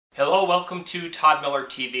Hello, welcome to Todd Miller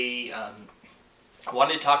TV. I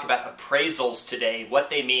wanted to talk about appraisals today,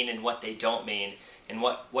 what they mean and what they don't mean, and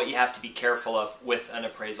what you have to be careful of with an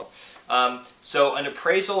appraisal. So an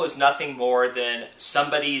appraisal is nothing more than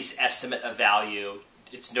somebody's estimate of value.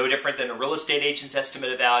 It's no different than a real estate agent's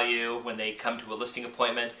estimate of value when they come to a listing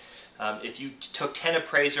appointment. If you took 10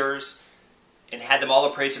 appraisers and had them all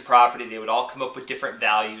appraise the property, they would all come up with different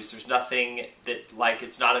values. There's nothing that, like,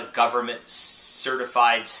 it's not a government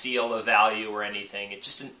certified seal of value or anything. It's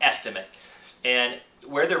just an estimate. And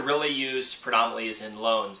where they're really used predominantly is in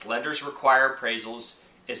loans. Lenders require appraisals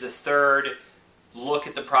as a third look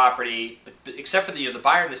at the property, except for the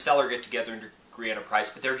buyer and the seller get together and agree on a price,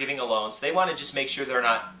 but they're giving a loan, so they want to just make sure they're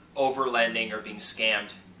not over-lending or being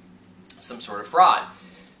scammed, some sort of fraud.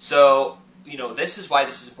 So, this is why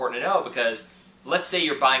this is important to know, because let's say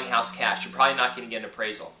you're buying a house cash, you're probably not going to get an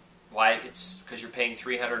appraisal. Why? It's because you're paying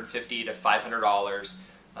 $350 to $500.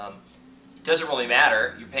 It doesn't really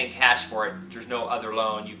matter. You're paying cash for it. There's no other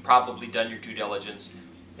loan. You've probably done your due diligence.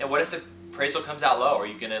 And what if the appraisal comes out low? Are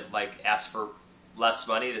you going to ask for less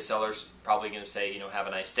money? The seller's probably going to say, have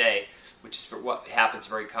a nice day, which is what happens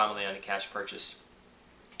very commonly on a cash purchase.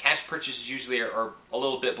 Cash purchases usually are a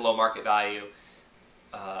little bit below market value.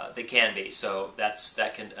 They can be, so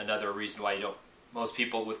another reason why most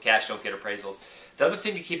people with cash don't get appraisals. The other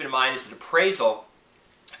thing to keep in mind is that appraisal,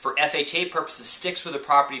 for FHA purposes, sticks with the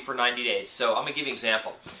property for 90 days. So I'm going to give you an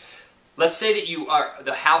example. Let's say that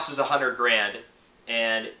the house is $100,000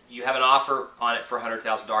 and you have an offer on it for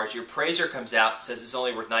 $100,000. Your appraiser comes out and says it's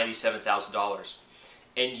only worth $97,000,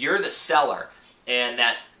 and you're the seller, and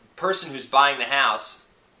that person who's buying the house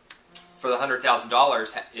for the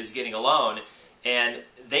 $100,000 is getting a loan. And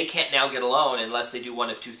they can't now get a loan unless they do one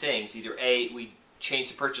of two things. Either A, we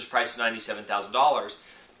change the purchase price to $97,000,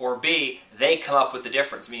 or B, they come up with the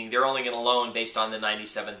difference, meaning they're only going to loan based on the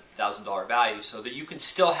 $97,000 value, so that you can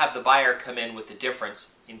still have the buyer come in with the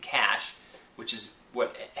difference in cash, which is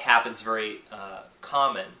what happens very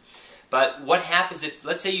common. But what happens if,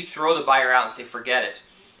 let's say you throw the buyer out and say forget it,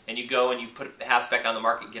 and you go and you put the house back on the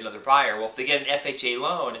market and get another buyer? Well, if they get an FHA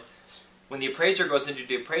loan, when the appraiser goes into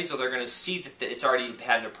the appraisal, they're going to see that it's already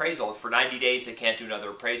had an appraisal. For 90 days, they can't do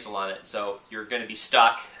another appraisal on it. So you're going to be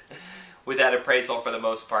stuck with that appraisal for the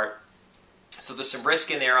most part. So there's some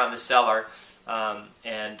risk in there on the seller,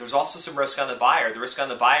 and there's also some risk on the buyer. The risk on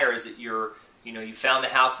the buyer is that you found the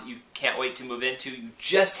house that you can't wait to move into. You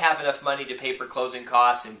just have enough money to pay for closing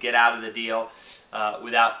costs and get out of the deal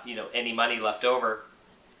without any money left over.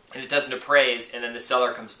 And it doesn't appraise, and then the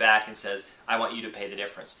seller comes back and says, I want you to pay the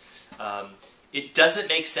difference. It doesn't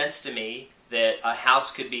make sense to me that a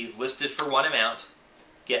house could be listed for one amount,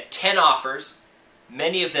 get 10 offers,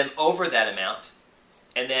 many of them over that amount,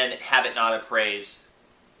 and then have it not appraise.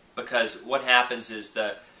 Because what happens is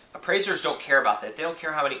the appraisers don't care about that. They don't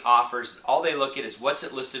care how many offers. All they look at is what's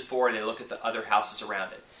it listed for, and they look at the other houses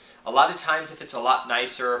around it. A lot of times, if it's a lot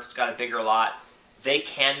nicer, if it's got a bigger lot, they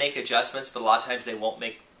can make adjustments, but a lot of times they won't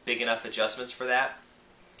make big enough adjustments for that.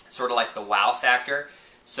 Sort of like the wow factor.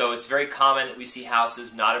 So it's very common that we see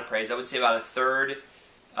houses not appraised. I would say about a third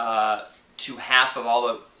to half of all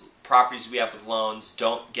the properties we have with loans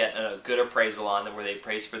don't get a good appraisal on them where they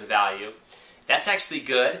appraise for the value. That's actually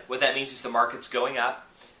good. What that means is the market's going up.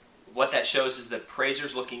 What that shows is the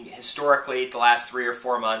appraisers looking historically at the last 3 or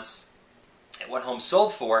 4 months at what homes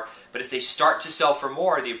sold for, but if they start to sell for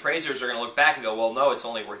more, the appraisers are going to look back and go, well, no, it's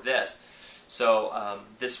only worth this. So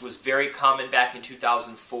this was very common back in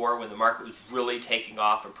 2004 when the market was really taking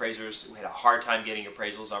off. Appraisers, we had a hard time getting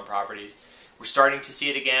appraisals on properties. We're starting to see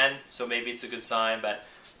it again, so maybe it's a good sign, but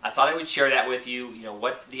I thought I would share that with you,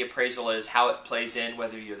 what the appraisal is, how it plays in,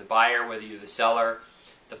 whether you're the buyer, whether you're the seller.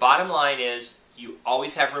 The bottom line is you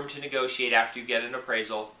always have room to negotiate after you get an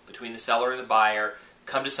appraisal between the seller and the buyer.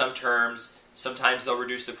 Come to some terms. Sometimes they'll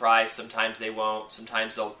reduce the price, sometimes they won't.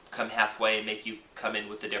 Sometimes they'll come halfway and make you come in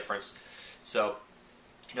with the difference. So,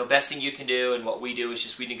 best thing you can do, and what we do, is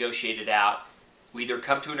just we negotiate it out. We either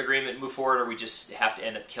come to an agreement and move forward, or we just have to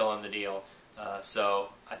end up killing the deal. So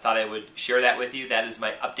I thought I would share that with you. That is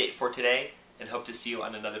my update for today, and hope to see you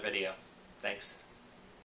on another video. Thanks.